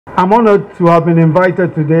I'm honored to have been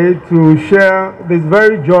invited today to share this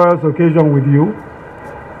very joyous occasion with you,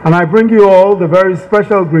 and I bring you all the very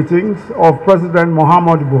special greetings of President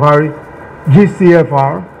Muhammadu Buhari,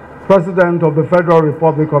 GCFR, President of the Federal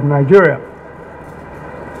Republic of Nigeria.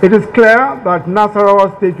 It is clear that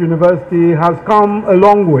Nasarawa State University has come a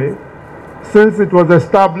long way since it was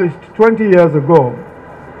established 20 years ago,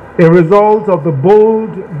 a result of the bold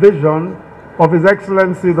vision of His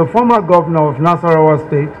Excellency, the former governor of Nasarawa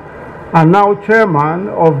State and now chairman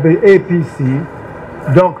of the APC,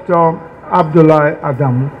 Dr. Abdullahi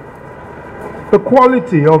Adamu. The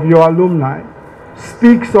quality of your alumni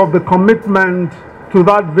speaks of the commitment to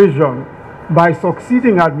that vision by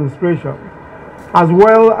succeeding administration, as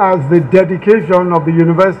well as the dedication of the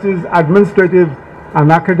university's administrative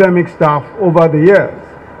and academic staff over the years.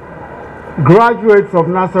 Graduates of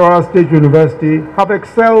Nasarawa State University have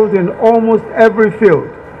excelled in almost every field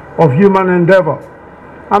of human endeavor,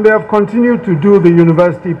 and they have continued to do the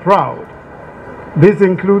university proud. This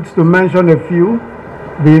includes, to mention a few,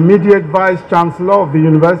 the immediate Vice Chancellor of the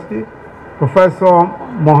university, Professor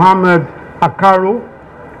Mohammed Akaro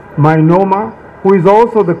Mainoma, who is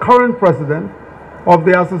also the current president of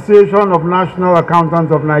the Association of National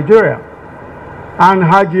Accountants of Nigeria, and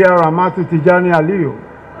Hajia Ramatu Tijani Aliyu,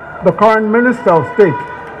 the current Minister of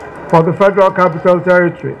State for the Federal Capital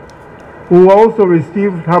Territory, who also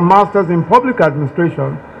received her Master's in Public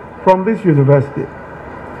Administration from this university.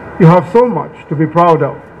 You have so much to be proud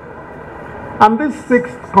of. And this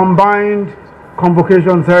sixth combined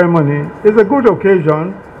convocation ceremony is a good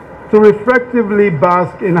occasion to reflectively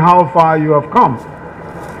bask in how far you have come.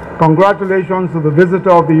 Congratulations to the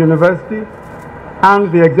visitor of the university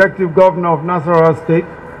and the Executive Governor of Nasarawa State,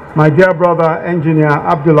 my dear brother, Engineer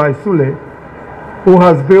Abdullahi Sule, who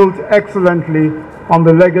has built excellently on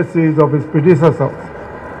the legacies of his predecessors.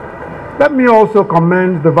 Let me also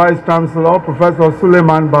commend the Vice Chancellor, Professor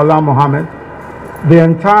Suleiman Bala Mohammed, the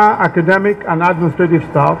entire academic and administrative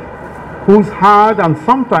staff, whose hard and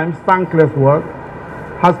sometimes thankless work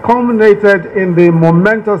has culminated in the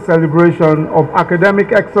momentous celebration of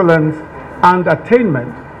academic excellence and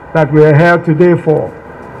attainment that we are here today for.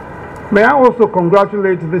 May I also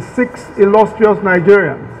congratulate the 6 illustrious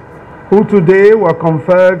Nigerians who today were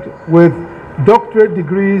conferred with doctorate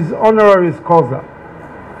degrees honoris causa.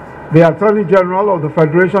 The Attorney General of the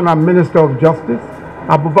Federation and Minister of Justice,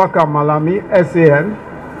 Abubakar Malami, SAN,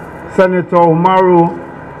 Senator Umaru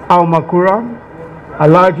Almakura,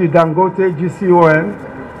 Alhaji Dangote,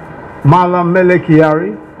 GCON, Malam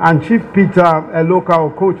Melekiari, and Chief Peter Eloka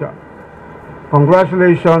Okocha.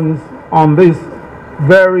 Congratulations on this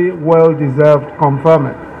very well-deserved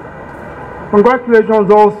conferment. Congratulations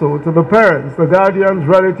also to the parents, the guardians,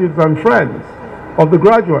 relatives, and friends of the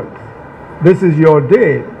graduates. This is your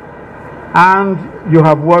day, and you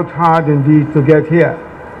have worked hard indeed to get here.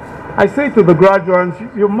 I say to the graduates,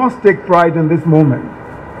 you must take pride in this moment.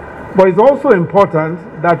 But it's also important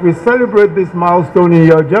that we celebrate this milestone in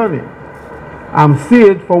your journey and see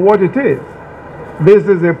it for what it is. This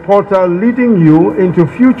is a portal leading you into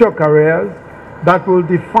future careers that will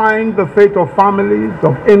define the fate of families,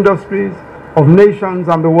 of industries, of nations,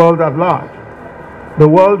 and the world at large. The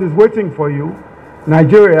world is waiting for you.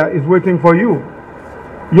 Nigeria is waiting for you.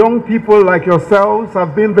 Young people like yourselves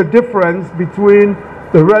have been the difference between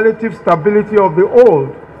the relative stability of the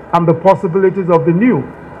old and the possibilities of the new,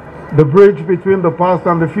 the bridge between the past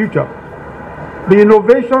and the future. The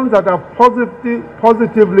innovations that have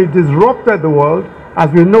positively disrupted the world as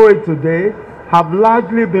we know it today have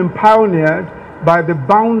largely been pioneered by the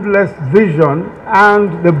boundless vision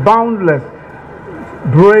and the boundless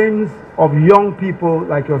brains of young people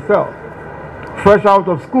like yourself, fresh out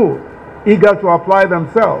of school, eager to apply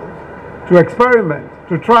themselves, to experiment,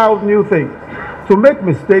 to try out new things, to make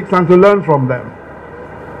mistakes and to learn from them.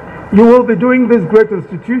 You will be doing this great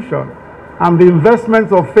institution and the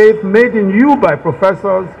investments of faith made in you by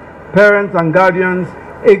professors, parents, and guardians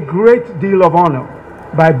a great deal of honor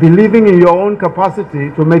by believing in your own capacity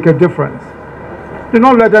to make a difference. Do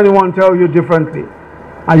not let anyone tell you differently,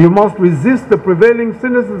 and you must resist the prevailing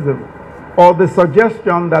cynicism or the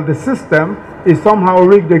suggestion that the system is somehow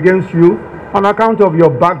rigged against you on account of your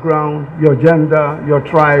background, your gender, your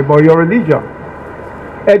tribe, or your religion.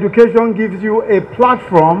 Education gives you a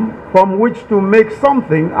platform from which to make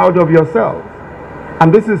something out of yourself.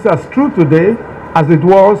 And this is as true today as it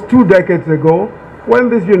was 2 decades ago when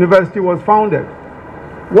this university was founded.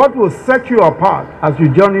 What will set you apart as you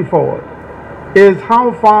journey forward is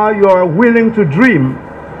how far you are willing to dream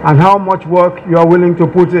and how much work you are willing to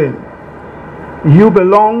put in. You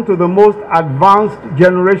belong to the most advanced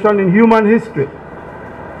generation in human history.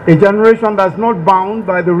 a generation that's not bound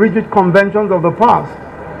by the rigid conventions of the past,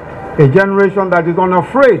 a generation that is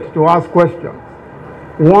unafraid to ask questions,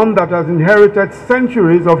 one that has inherited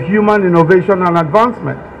centuries of human innovation and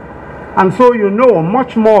advancement. And so you know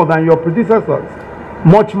much more than your predecessors,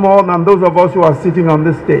 much more than those of us who are sitting on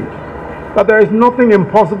this stage, that there is nothing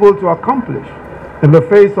impossible to accomplish in the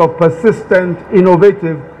face of persistent,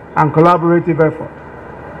 innovative, and collaborative effort.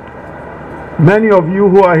 Many of you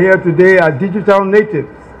who are here today are digital natives,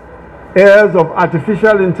 heirs of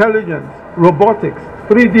artificial intelligence, robotics,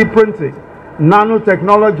 3D printing,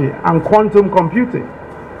 nanotechnology, and quantum computing.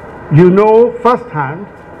 You know firsthand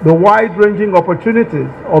the wide-ranging opportunities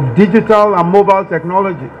of digital and mobile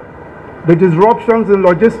technology, the disruptions in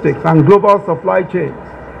logistics and global supply chains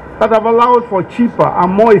that have allowed for cheaper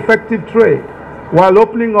and more effective trade while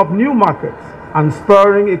opening up new markets and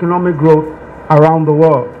spurring economic growth around the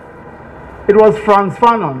world. It was Frantz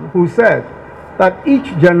Fanon who said that each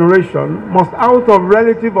generation must, out of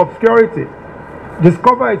relative obscurity,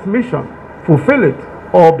 discover its mission, fulfill it,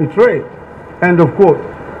 or betray it. End of quote.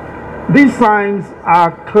 These signs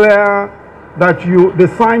are clear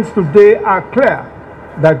the signs today are clear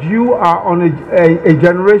that you are on a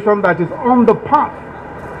generation that is on the path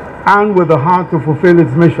and with the heart to fulfill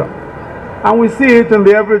its mission. And we see it in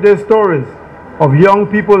the everyday stories of young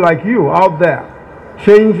people like you out there,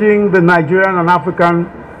 changing the Nigerian and African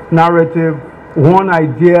narrative, one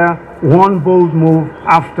idea, one bold move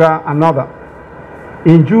after another.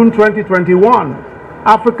 In June 2021,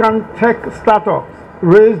 African tech startups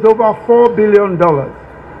raised over $4 billion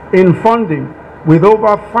in funding, with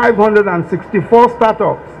over 564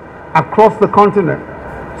 startups across the continent,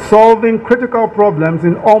 solving critical problems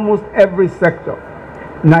in almost every sector.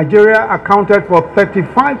 Nigeria accounted for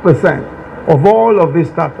 35% of all of these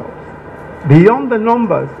startups. Beyond the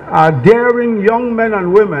numbers are daring young men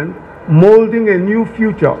and women molding a new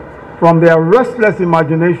future from their restless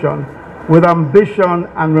imagination with ambition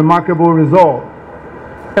and remarkable resolve.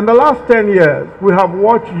 In the last 10 years, we have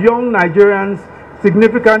watched young Nigerians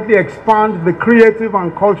significantly expand the creative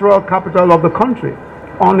and cultural capital of the country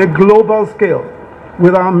on a global scale,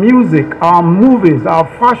 with our music, our movies, our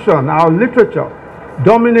fashion, our literature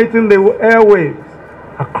dominating the airwaves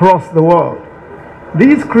across the world.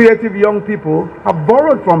 These creative young people have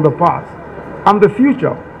borrowed from the past and the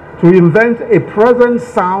future to invent a present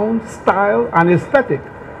sound, style, and aesthetic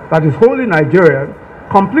that is wholly Nigerian,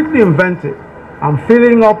 completely invented, and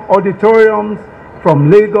filling up auditoriums from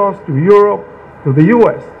Lagos to Europe to the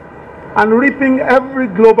US, and reaping every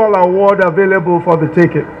global award available for the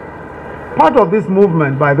taking. Part of this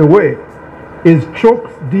movement, by the way, is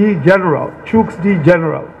Chuks D. General,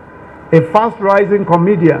 a fast-rising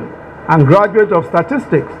comedian and graduate of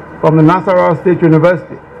statistics from the Nasarawa State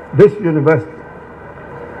University, this university.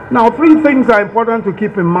 Now, three things are important to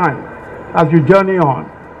keep in mind as you journey on,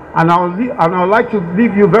 and I'd like to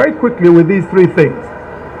leave you very quickly with these three things.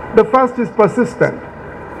 The first is persistence.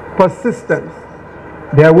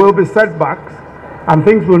 There will be setbacks, and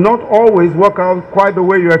things will not always work out quite the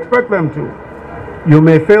way you expect them to. You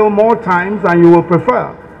may fail more times than you will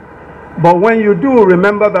prefer. But when you do,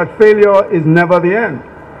 remember that failure is never the end.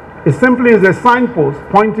 It simply is a signpost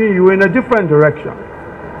pointing you in a different direction.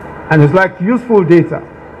 And it's like useful data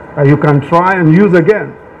that you can try and use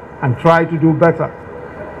again and try to do better.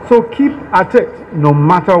 So keep at it no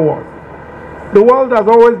matter what. The world has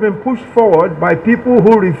always been pushed forward by people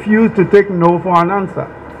who refuse to take no for an answer.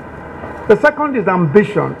 The second is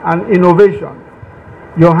ambition and innovation.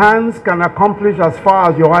 Your hands can accomplish as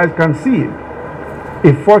far as your eyes can see.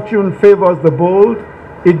 If fortune favors the bold,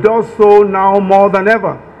 it does so now more than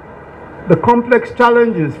ever. The complex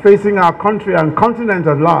challenges facing our country and continent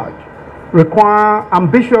at large require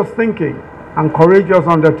ambitious thinking and courageous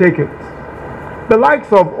undertakings. The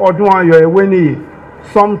likes of Odunayo Eweni,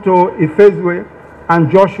 Somto Ifezwe,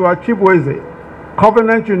 and Joshua Chibweze,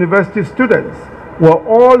 Covenant University students, were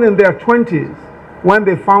all in their 20s when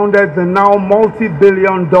they founded the now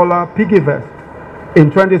multi-billion-dollar PiggyVest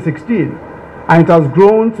in 2016, and it has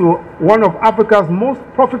grown to one of Africa's most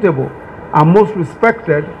profitable and most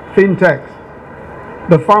respected fintechs.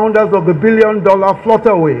 The founders of the billion-dollar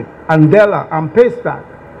Flutterwave, Andela, and Paystack,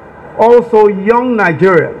 also young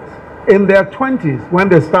Nigerians in their 20s when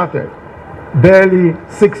they started, barely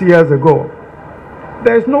 6 years ago.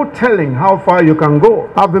 There is no telling how far you can go.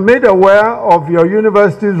 I've been made aware of your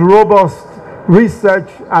university's robust research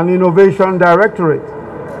and innovation directorate.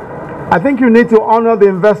 I think you need to honor the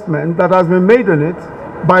investment that has been made in it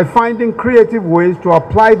by finding creative ways to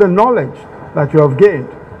apply the knowledge that you have gained.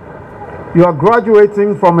 You are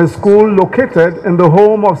graduating from a school located in the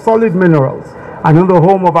home of solid minerals and in the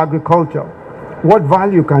home of agriculture. What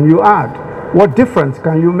value can you add? What difference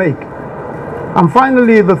can you make? And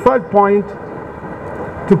finally, the third point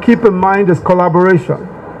to keep in mind is collaboration.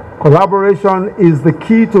 Collaboration is the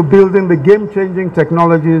key to building the game-changing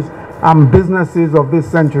technologies and businesses of this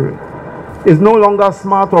century. It's no longer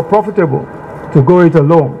smart or profitable to go it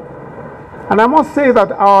alone. And I must say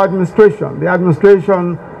that our administration, the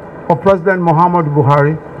administration of President Muhammadu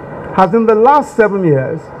Buhari, has in the last 7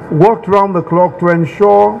 years worked round the clock to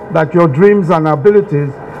ensure that your dreams and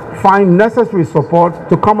abilities find necessary support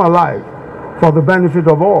to come alive for the benefit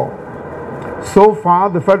of all. So far,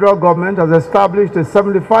 the federal government has established a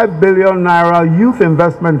 75 billion naira youth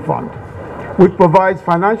investment fund, which provides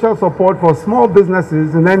financial support for small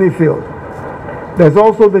businesses in any field. There's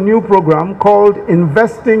also the new program called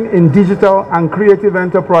Investing in Digital and Creative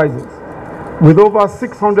Enterprises, with over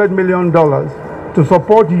 $600 million to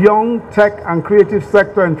support young tech and creative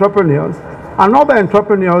sector entrepreneurs and other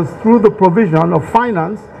entrepreneurs through the provision of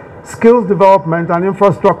finance, skills development, and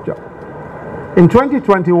infrastructure. In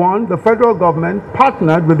 2021, the federal government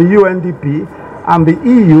partnered with the UNDP and the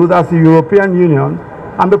EU, that's the European Union,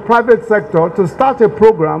 and the private sector to start a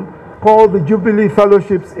program called the Jubilee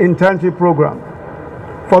Fellowships Internship Program.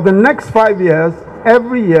 For the next 5 years,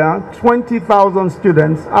 every year, 20,000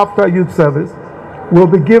 students after youth service will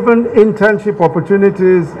be given internship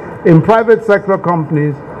opportunities in private sector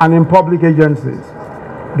companies and in public agencies.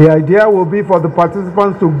 The idea will be for the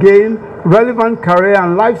participants to gain relevant career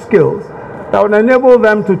and life skills that would enable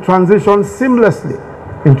them to transition seamlessly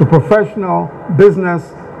into professional,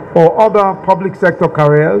 business, or other public sector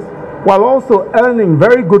careers, while also earning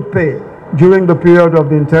very good pay during the period of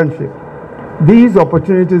the internship. These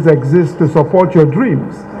opportunities exist to support your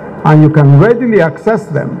dreams, and you can readily access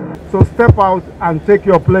them. So step out and take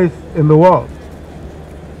your place in the world.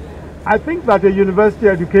 I think that a university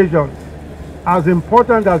education, as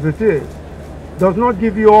important as it is, does not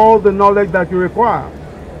give you all the knowledge that you require,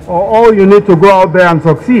 or all you need to go out there and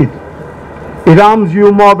succeed. It arms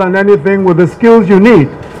you more than anything with the skills you need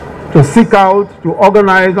to seek out, to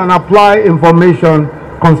organize and apply information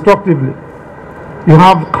constructively. You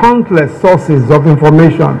have countless sources of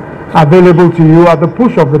information available to you at the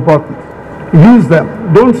push of the button. Use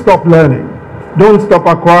them. Don't stop learning. Don't stop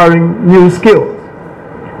acquiring new skills.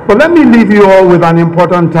 But let me leave you all with an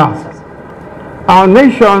important task. Our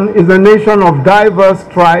nation is a nation of diverse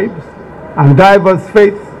tribes and diverse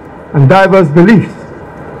faiths and diverse beliefs.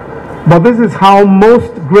 But this is how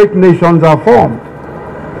most great nations are formed.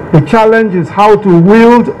 The challenge is how to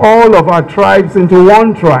wield all of our tribes into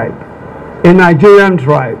one tribe, a Nigerian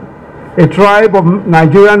tribe, a tribe of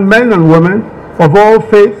Nigerian men and women of all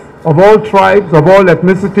faiths, of all tribes, of all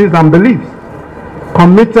ethnicities and beliefs,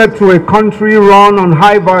 committed to a country run on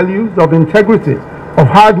high values of integrity, of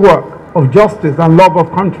hard work, of justice and love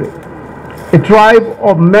of country. A tribe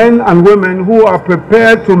of men and women who are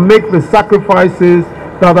prepared to make the sacrifices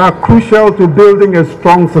that are crucial to building a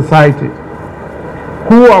strong society,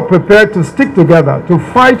 who are prepared to stick together, to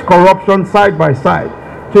fight corruption side by side,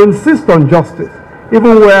 to insist on justice,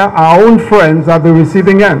 even where our own friends are the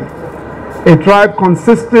receiving end. A tribe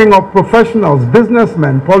consisting of professionals,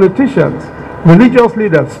 businessmen, politicians, religious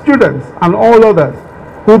leaders, students, and all others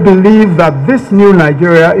who believe that this new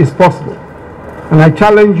Nigeria is possible. And I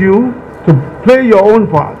challenge you to play your own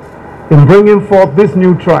part in bringing forth this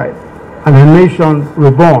new tribe and a nation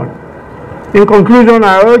reborn. In conclusion,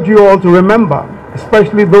 I urge you all to remember,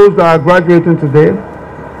 especially those that are graduating today,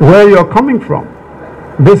 where you're coming from.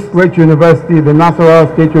 This great university, the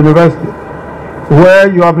Nasarawa State University,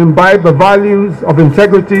 where you have imbibed the values of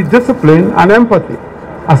integrity, discipline, and empathy,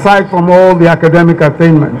 aside from all the academic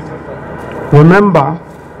attainments. Remember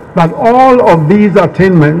that all of these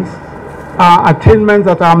attainments are attainments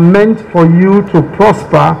that are meant for you to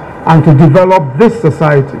prosper and to develop this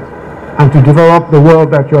society and to develop the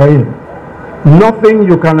world that you are in. Nothing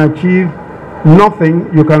you can achieve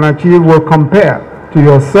will compare to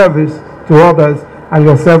your service to others and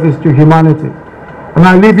your service to humanity. And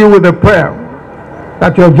I leave you with a prayer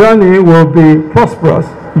that your journey will be prosperous,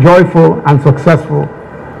 joyful, and successful,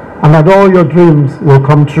 and that all your dreams will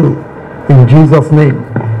come true. In Jesus' name,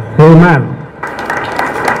 amen.